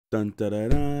Dun da da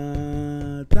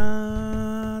da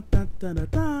da da da da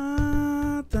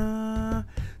da da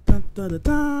da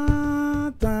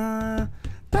da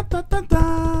da da da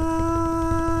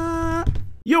da.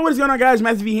 Yo, what is going on, guys?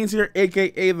 Matthew V. Haynes here,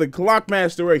 aka the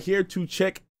Clockmaster. We're here to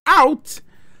check out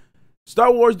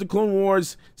Star Wars: The Clone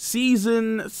Wars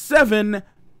Season 7,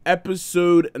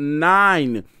 Episode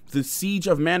 9, The Siege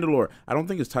of Mandalore. I don't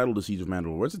think it's titled The Siege of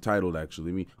Mandalore. What's it titled,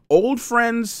 actually? I mean, Old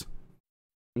Friends.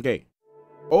 Okay.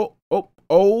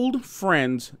 Old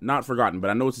Friends, Not Forgotten, but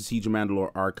I know it's the Siege of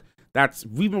Mandalore arc.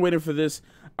 We've been waiting for this.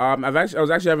 I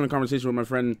was actually having a conversation with my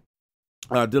friend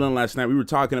Dylan last night. We were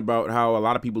talking about how a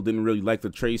lot of people didn't really like the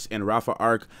Trace and Rafa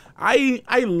arc. I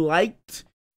liked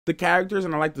the characters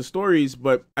and I liked the stories,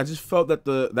 but I just felt that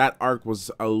that arc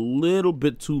was a little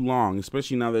bit too long,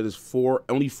 especially now that there's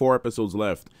only 4 episodes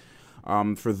left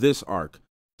for this arc.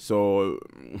 So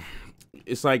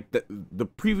it's like the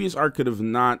previous arc could have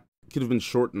been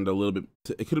shortened a little bit.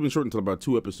 It could have been shortened to about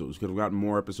 2 episodes. Could have gotten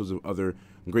more episodes of other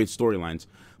great storylines.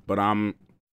 But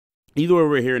either way,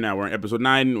 we're here now. We're in episode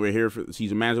 9. We're here for the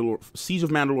Siege of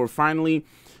Mandalore. Finally,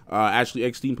 Ashley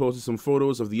Eckstein posted some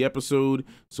photos of the episode,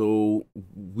 so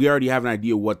we already have an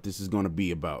idea what this is going to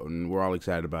be about, and we're all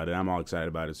excited about it. I'm all excited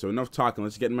about it. So enough talking.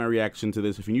 Let's get my reaction to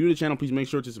this. If you're new to the channel, please make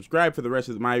sure to subscribe for the rest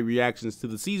of my reactions to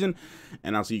the season,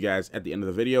 and I'll see you guys at the end of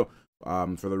the video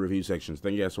for the review sections.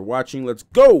 Thank you guys for watching. Let's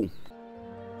go.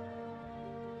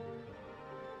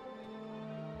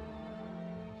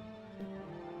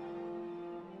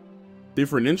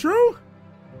 Different intro?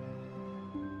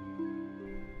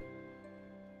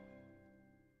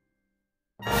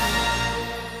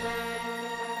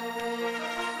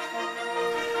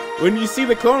 When you see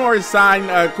the Clone Wars sign,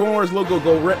 Clone Wars logo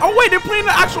go red. Oh wait, they're playing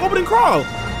the actual opening crawl.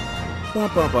 Ba,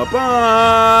 ba, ba,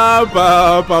 ba,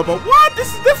 ba, ba, ba. What?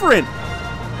 This is different.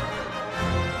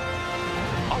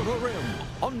 Outer Rim,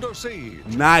 under siege.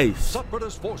 Nice.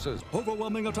 Separatist forces,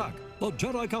 overwhelming attack. The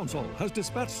Jedi Council has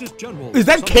dispatched its generals. Is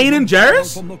that Kanan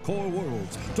Jarrus? From the core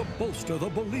worlds to bolster the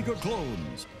beleaguered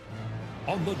clones.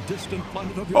 On the distant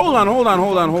planet of Hold on.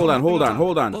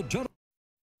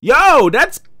 Yo,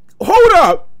 hold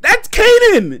up. That's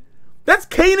Kanan. That's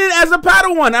Kanan as a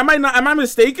Padawan. Am I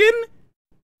mistaken?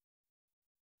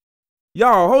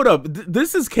 Yo, hold up.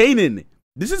 This is Kanan.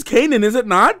 This is Kanan, is it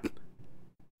not?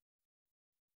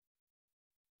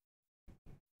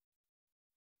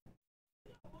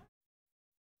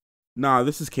 Nah,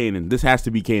 this is Kanan. This has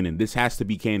to be Kanan. This has to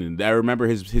be Kanan. I remember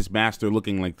his master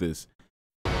looking like this.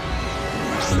 Who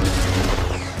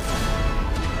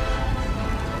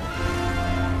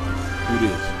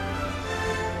this?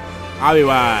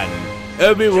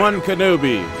 Obi-Wan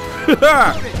Kenobi.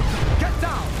 Get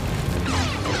down.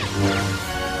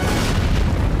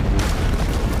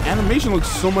 Animation looks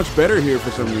so much better here for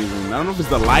some reason. I don't know if it's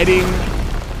the lighting.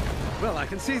 Well, I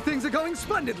can see things are going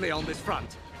splendidly on this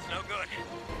front. It's no good.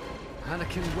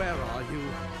 Anakin, where are you?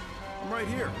 I'm right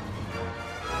here.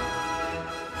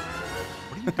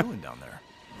 What are you doing down there?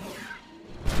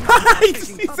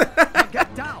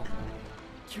 Get down!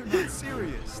 You're not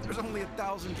serious. There's only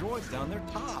 1,000 droids down there,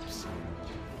 tops.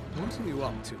 What are you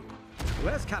up to?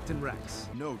 Where's Captain Rex?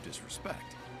 No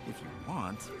disrespect. If you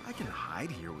want, I can hide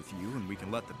here with you and we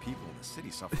can let the people in the city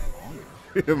suffer longer.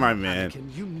 My man. Anakin,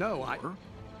 you know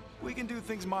We can do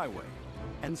things my way.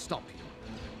 And stop you.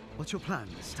 What's your plan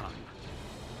this time?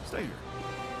 Stay here.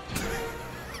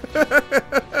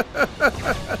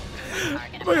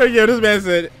 Oh yeah, this man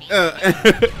said.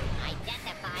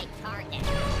 Identify target.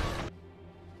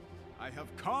 I have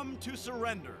come to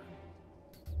surrender.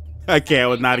 Okay, I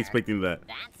was not expecting that.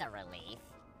 That's a relief.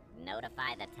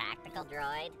 Notify the tactical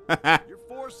droid. Your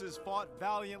forces fought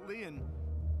valiantly, and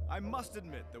I must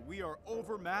admit that we are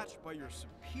overmatched by your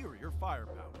superior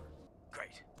firepower.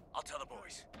 Great. I'll tell the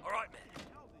boys. All right, man.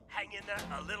 Hang in there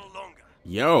a little longer.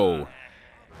 Yo.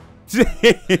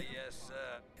 Yes,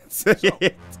 So,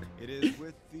 it is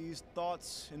with these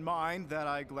thoughts in mind that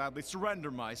I gladly surrender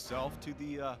myself to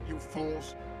the, You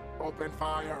fools, open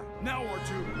fire. now or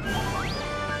two.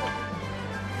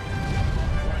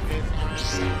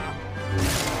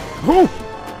 Whew.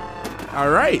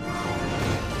 All right.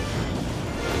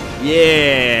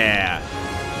 Yeah.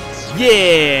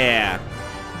 Yeah.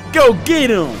 Go get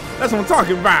him. That's what I'm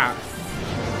talking about.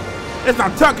 That's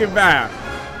what I'm talking about.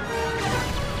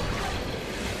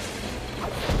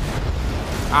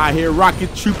 I hear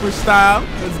rocket trooper style.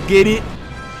 Let's get it.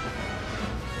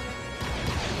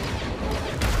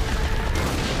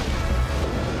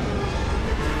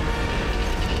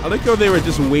 I like how they were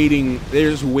just waiting. They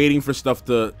were just waiting for stuff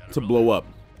to blow up.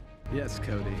 Yes,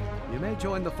 Cody. You may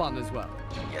join the fun as well.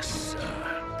 yes, sir.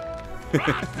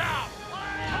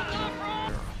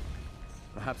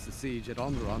 Perhaps the siege at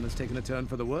Onderon has taken a turn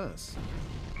for the worse.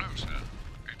 No, sir.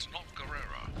 It's not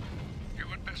Guerrera. You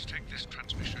had best take this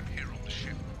transmission here on the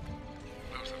ship.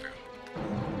 Both of you.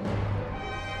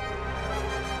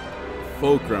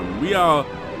 Fulcrum. We all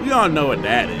know what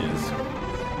that is.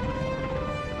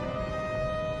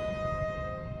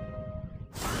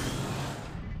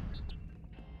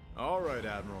 All right,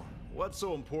 Admiral. What's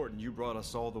so important you brought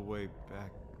us all the way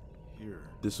back here?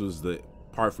 This was the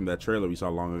part from that trailer we saw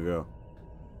long ago.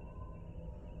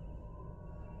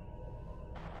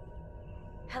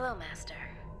 Hello, Master.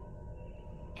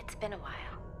 It's been a while.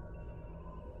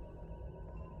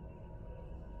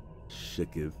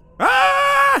 Shikiv.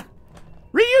 Ah!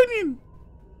 Reunion!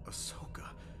 Ahsoka.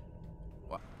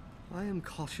 What? I am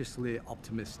cautiously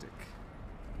optimistic.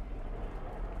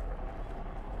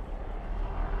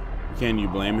 Can you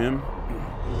blame him?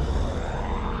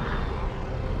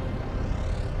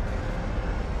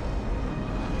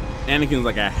 Anakin's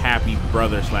like a happy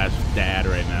brother slash dad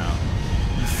right now.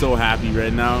 He's so happy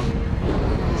right now.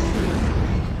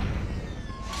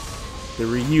 The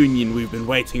reunion we've been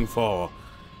waiting for.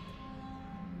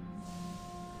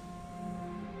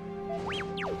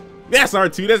 That's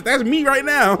R2. That's me right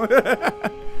now.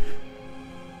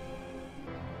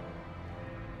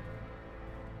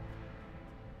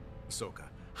 Ahsoka,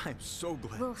 I'm so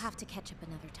glad. We'll have to catch up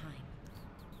another time.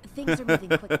 Things are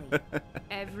moving quickly.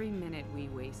 Every minute we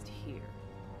waste here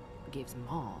gives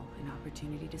Maul an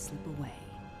opportunity to slip away.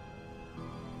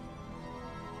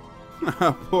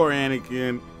 Poor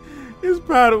Anakin. His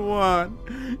Padawan.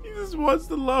 He just wants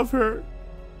to love her.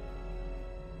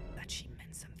 That she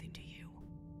meant something to you.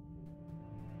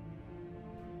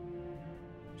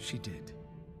 She did.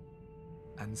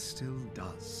 And still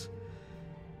does.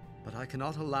 But I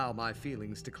cannot allow my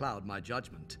feelings to cloud my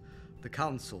judgment. The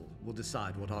Council will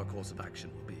decide what our course of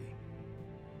action will be.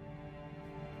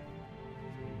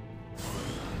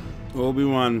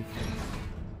 Obi-Wan.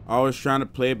 Always trying to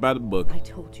play it by the book. I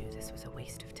told you this was a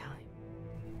waste of time.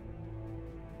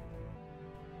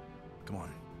 Come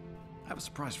on. I have a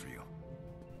surprise for you.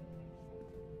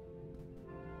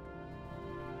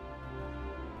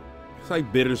 It's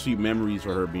like bittersweet memories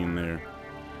for her being there.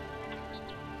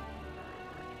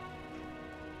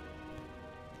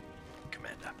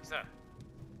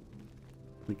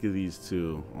 Look at these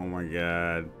two. Oh my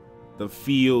god. The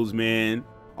feels, man.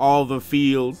 All the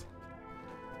feels.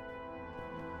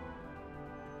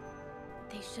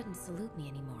 They shouldn't salute me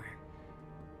anymore.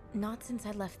 Not since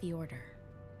I left the Order.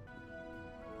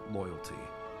 Loyalty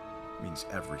means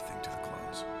everything to the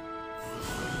clones.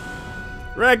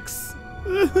 Rex.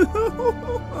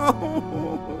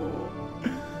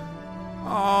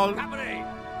 Oh. Company,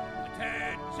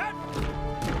 attention!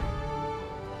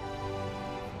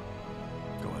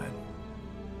 Go ahead.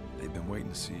 They've been waiting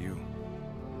to see you.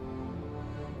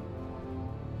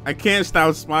 I can't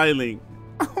stop smiling.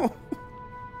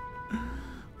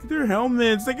 Their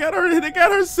helmets. They got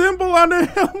her symbol on their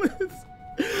helmets.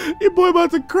 Your boy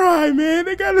about to cry, man.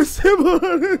 They got a symbol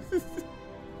on it.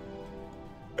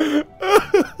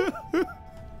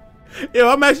 Yo,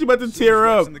 I'm actually about to tear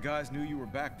up. And the guys knew you were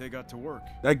back, they got to work.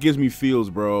 That gives me feels,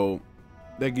 bro.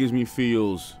 That gives me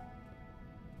feels.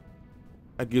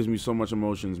 That gives me so much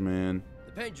emotions, man.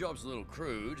 The paint job's a little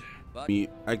crude, but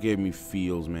That gave me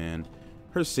feels, man.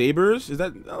 Her sabers? Is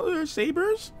that her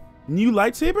sabers? New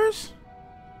lightsabers?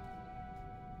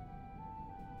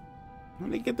 When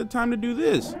they get the time to do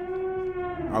this?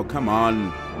 Oh, come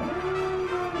on.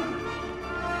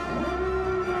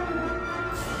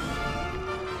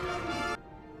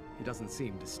 He doesn't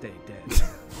seem to stay dead.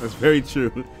 That's very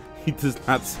true. He does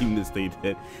not seem to stay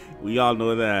dead. We all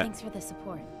know that. Thanks for the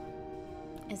support.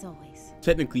 As always.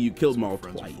 Technically, you killed Maul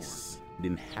twice.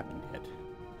 Didn't happen yet.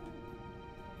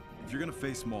 If you're gonna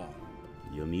face Maul,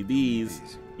 you'll need these.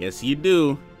 Yes, you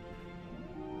do.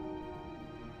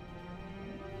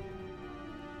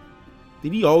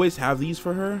 Did he always have these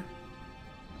for her?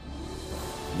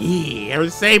 Yeah, her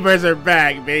sabers are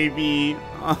back, baby.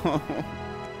 Oh.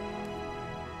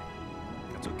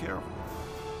 I took care of them.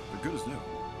 They're good as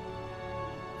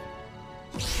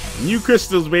new. New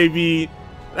crystals, baby.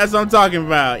 That's what I'm talking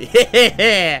about.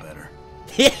 Yeah. Better.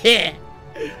 Yeah.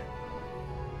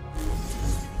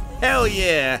 Hell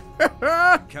yeah.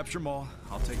 Capture Maul.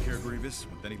 I'll take care of Grievous.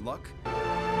 With any luck.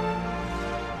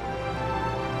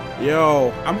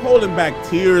 Yo, I'm holding back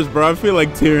tears, bro. I feel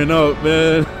like tearing up,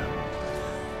 man.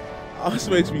 Oh, this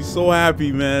makes me so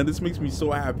happy, man. This makes me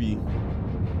so happy.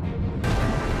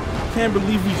 Can't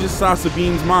believe we just saw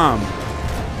Sabine's mom.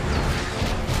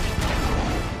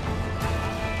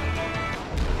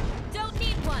 Don't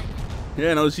need one.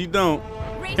 Yeah, no, she don't.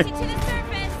 Race you to the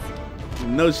surface.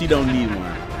 No, she don't need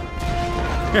one.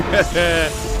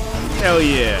 Hell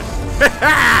yeah.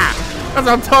 That's what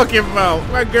I'm talking about.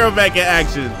 My girl back in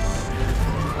action.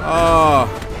 Oh.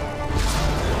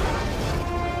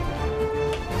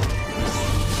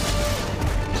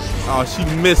 Oh, she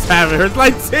missed having her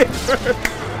lightsaber.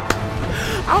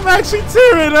 I'm actually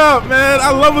tearing up, man.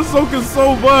 I love Ahsoka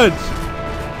so much.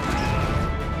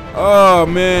 Oh,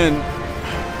 man.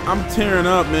 I'm tearing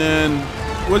up, man.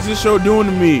 What's this show doing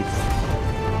to me?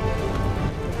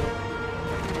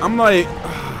 I'm like,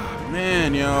 oh,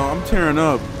 man, yo, I'm tearing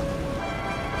up.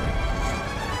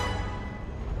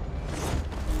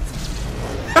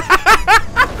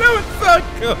 That was so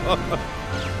cool.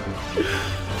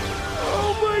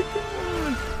 Oh my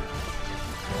god.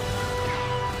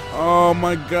 Oh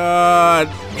my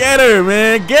god. Get her,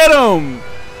 man. Get him.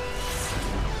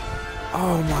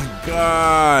 Oh my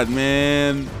god,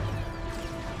 man.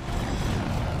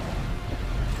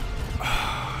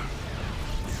 I'm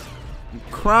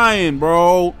crying,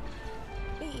 bro.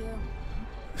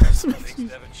 This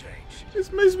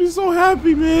makes me so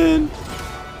happy, man.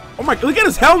 Oh my, look at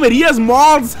his helmet. He has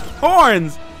Maul's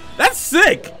horns. That's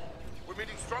sick.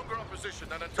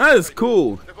 That is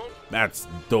cool. That's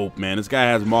dope, man. This guy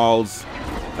has Maul's.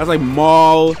 That's like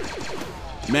Maul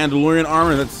Mandalorian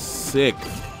armor. That's sick.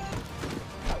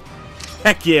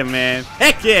 Heck yeah, man.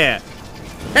 Heck yeah.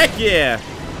 Heck yeah.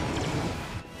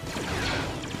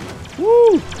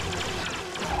 Woo.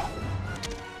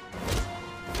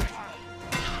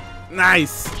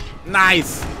 Nice.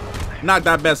 Nice. Knock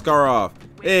that Beskar off.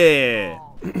 Yeah.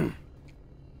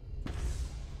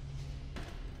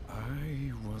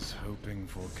 I was hoping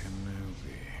for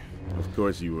Kenobi. Of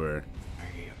course you were.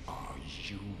 Why are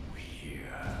you here?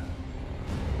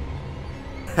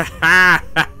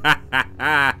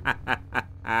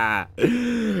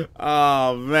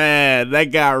 Oh man,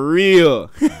 that got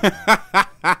real.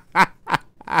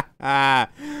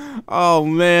 Oh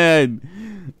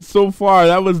man. So far,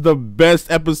 that was the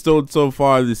best episode so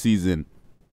far this season.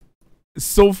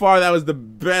 So far, that was the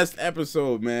best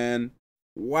episode, man.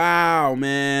 Wow,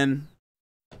 man.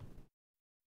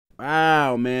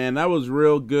 Wow, man. That was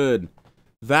real good.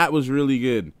 That was really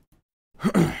good.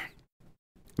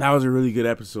 That was a really good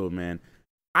episode, man.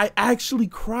 I actually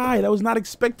cried. I was not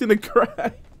expecting to cry.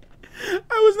 I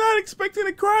was not expecting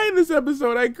to cry in this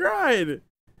episode. I cried.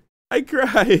 I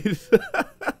cried.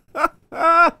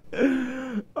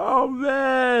 Oh,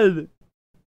 man.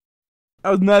 I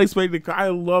was not expecting to cry. I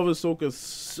love Ahsoka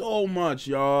so much,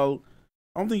 y'all.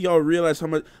 I don't think y'all realize how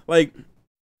much, like,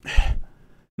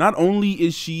 not only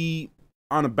is she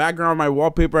on the background of my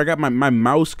wallpaper, I got my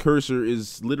mouse cursor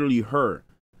is literally her.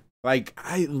 Like,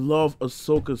 I love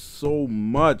Ahsoka so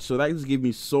much. So that just gave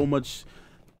me so much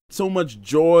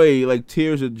joy, like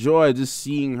tears of joy, just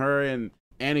seeing her and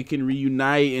Anakin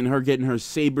reunite and her getting her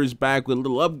sabers back with a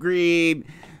little upgrade.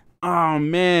 Oh,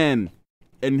 man.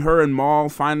 And her and Maul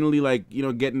finally, like, you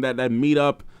know, getting that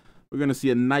meet-up. We're going to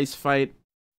see a nice fight.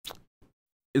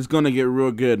 It's going to get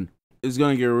real good. It's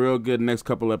going to get real good next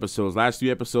couple episodes. Last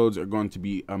 3 episodes are going to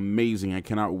be amazing. I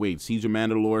cannot wait. Siege of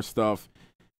Mandalore stuff.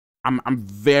 I'm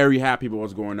very happy with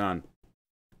what's going on.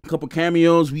 A couple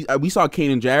cameos. We saw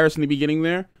Kanan Jarrus in the beginning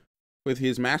there with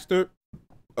his master.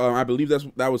 I believe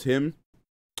that was him.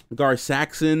 Gar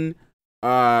Saxon,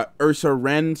 Ursa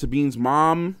Wren, Sabine's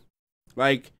mom.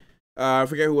 Like, I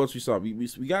forget who else we saw. We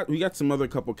got some other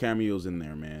couple cameos in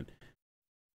there, man.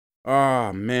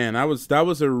 Oh man, that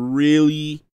was a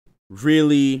really,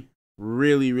 really,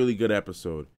 really, really good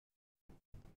episode.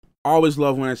 Always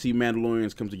love when I see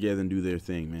Mandalorians come together and do their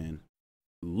thing, man.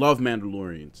 Love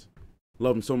Mandalorians.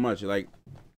 Love them so much. Like,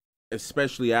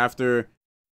 especially after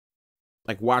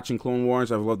like watching Clone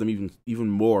Wars, I've loved them even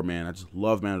more, man. I just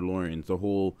love Mandalorians. The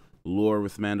whole lore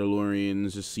with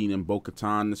Mandalorians, just seeing them,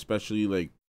 Bo-Katan especially,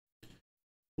 like,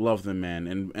 love them,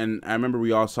 man. And I remember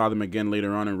we all saw them again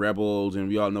later on in Rebels, and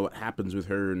we all know what happens with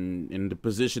her and the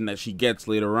position that she gets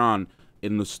later on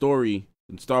in the story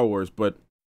in Star Wars. But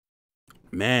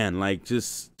man, like,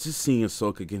 just seeing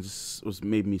Ahsoka again just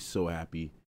made me so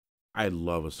happy. I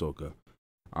love Ahsoka.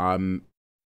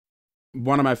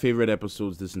 One of my favorite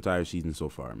episodes this entire season so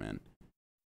far, man.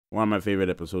 One of my favorite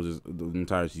episodes is the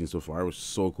entire season so far. It was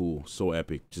so cool, so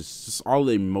epic. Just all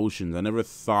the emotions. I never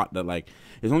thought that, like,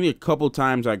 there's only a couple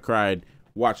times I cried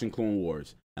watching Clone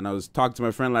Wars. And I was talking to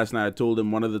my friend last night. I told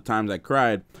him one of the times I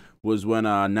cried was when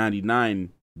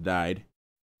 99 died.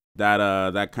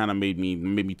 That kind of made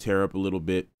me tear up a little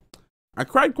bit. I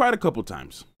cried quite a couple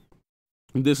times.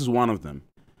 And this is one of them.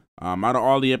 Out of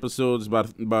all the episodes,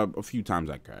 about a few times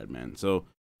I cried, man. So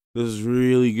This is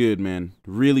really good, man.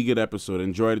 Really good episode.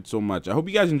 Enjoyed it so much. I hope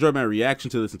you guys enjoyed my reaction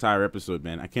to this entire episode,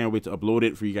 man. I can't wait to upload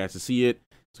it for you guys to see it.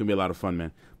 It's going to be a lot of fun,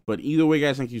 man. But either way,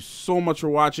 guys, thank you so much for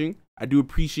watching. I do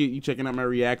appreciate you checking out my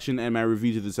reaction and my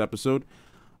review to this episode.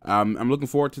 I'm looking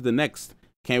forward to the next.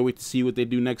 Can't wait to see what they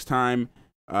do next time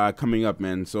coming up,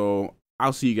 man. So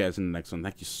I'll see you guys in the next one.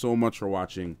 Thank you so much for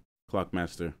watching.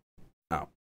 Clockmaster out.